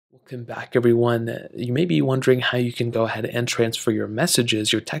Welcome back, everyone. You may be wondering how you can go ahead and transfer your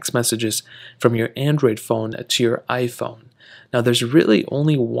messages, your text messages, from your Android phone to your iPhone. Now, there's really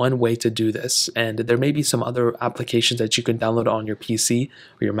only one way to do this, and there may be some other applications that you can download on your PC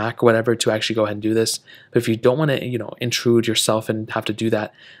or your Mac or whatever to actually go ahead and do this. But if you don't want to, intrude yourself and have to do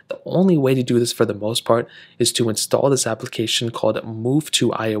that, the only way to do this for the most part is to install this application called Move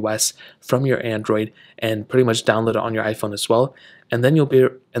to iOS from your Android and pretty much download it on your iPhone as well. And then you'll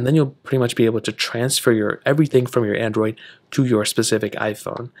pretty much be able to transfer your everything from your Android to your specific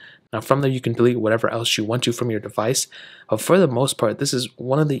iPhone. Now from there you can delete whatever else you want to from your device, but for the most part this is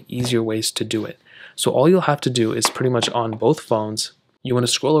one of the easier ways to do it. So all you'll have to do is pretty much on both phones, you want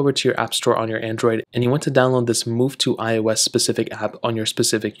to scroll over to your app store on your Android and you want to download this Move to iOS specific app on your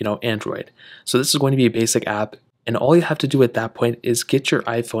specific, Android. So this is going to be a basic app, and all you have to do at that point is get your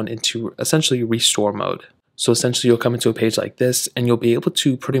iPhone into essentially restore mode. So essentially you'll come into a page like this and you'll be able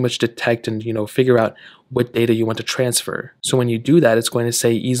to pretty much detect and figure out what data you want to transfer. So when you do that, it's going to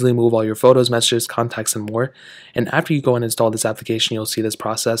say easily move all your photos, messages, contacts, and more. And after you go and install this application, you'll see this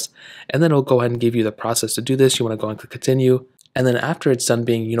process, and then it'll go ahead and give you the process to do this. You want to go and click continue. And then after it's done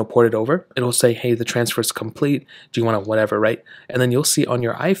being, ported over, it'll say, hey, the transfer is complete. Do you want to whatever, right? And then you'll see on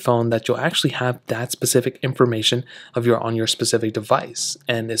your iPhone that you'll actually have that specific information on your specific device.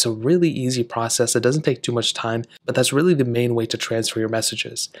 And it's a really easy process. It doesn't take too much time, but that's really the main way to transfer your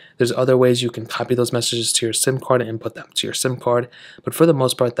messages. There's other ways you can copy those messages to your SIM card and input them to your SIM card. But for the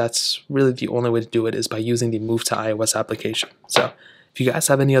most part, that's really the only way to do it is by using the Move to iOS application. So if you guys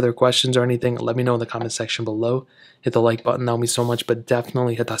have any other questions or anything, let me know in the comment section below. Hit the like button, that would mean so much, but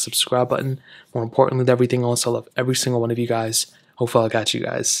definitely hit that subscribe button. More importantly than everything else, I love every single one of you guys. Hopefully I'll catch you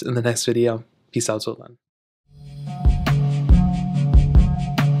guys in the next video. Peace out till then.